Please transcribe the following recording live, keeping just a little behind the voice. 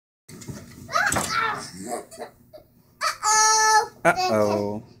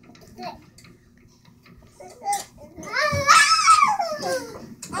Uh-oh.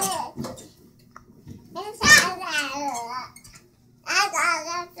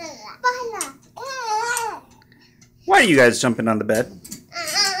 Why are you guys jumping on the bed?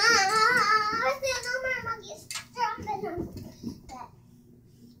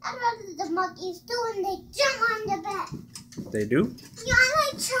 The monkeys do when they jump on the bed. They do? Yeah,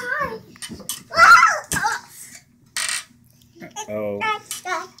 they try. Oh.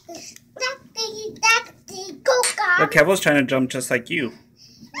 Go, Look, Kevil's trying to jump just like you.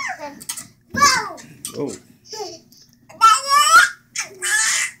 Oh.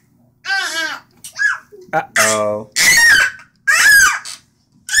 Uh-oh.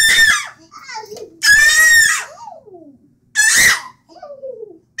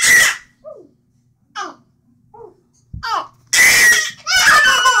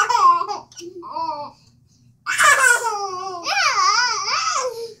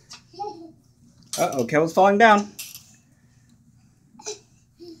 Uh-oh, Kevil's falling down.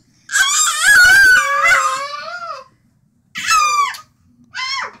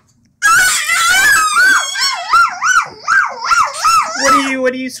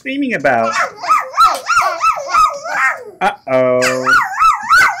 What are you screaming about? Uh-oh.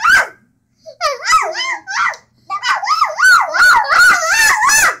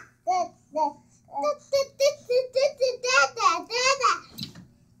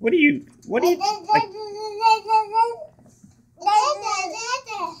 What are you like?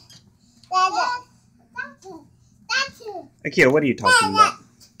 Akhil, what are you talking about?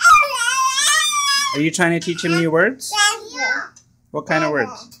 Are you trying to teach him new words? What kind of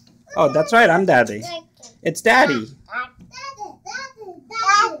words? Oh, that's right, I'm Daddy. It's Daddy.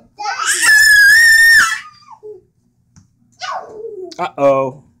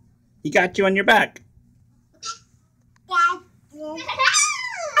 Uh-oh. He got you on your back.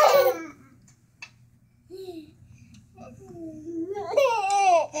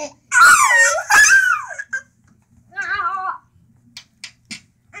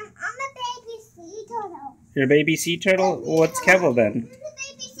 You're a baby sea turtle? Well, what's Keval then?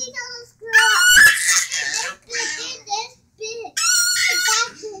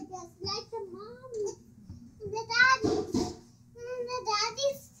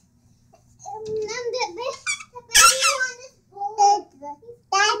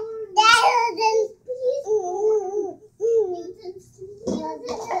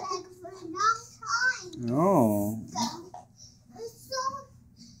 Oh.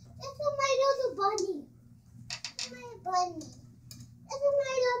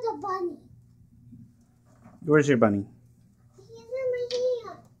 Where's your bunny? He's in my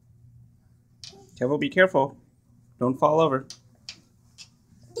hand. Keval, be careful. Don't fall over. Take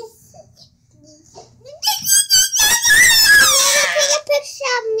a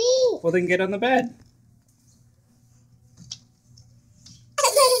picture of me. Well, then get on the bed.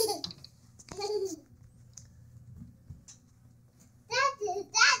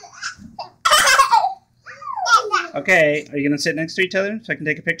 Okay, are you going to sit next to each other so I can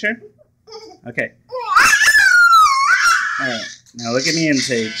take a picture? Okay. Alright, now look at me and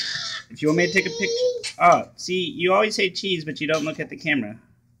say, if you want me to take a picture... Oh, see, you always say cheese, but you don't look at the camera.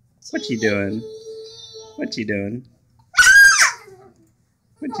 What you doing? What you doing?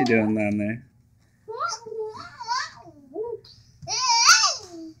 What you doing down there?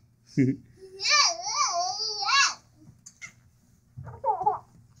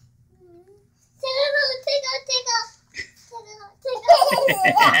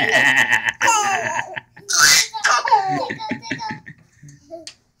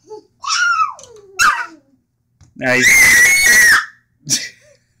 Nice.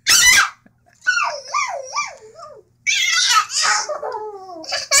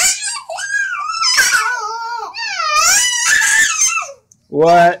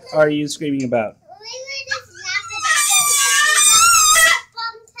 What are you screaming about? We were just laughing at the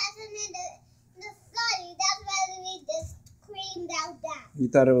bumped us in the study. That's why we just screamed out that. You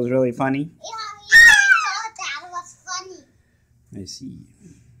thought it was really funny? Yeah, we thought that was funny. I see.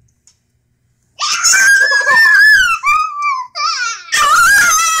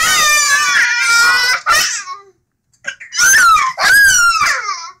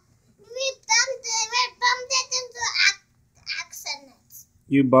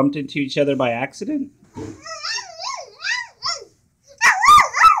 You bumped into each other by accident? I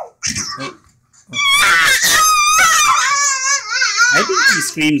think he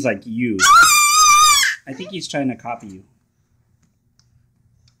screams like you. I think he's trying to copy you.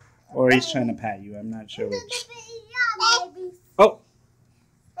 Or he's trying to pat you. I'm not sure which. Oh!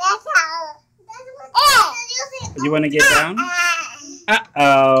 You want to get down?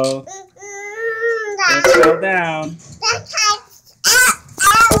 Uh-oh. Let's go down.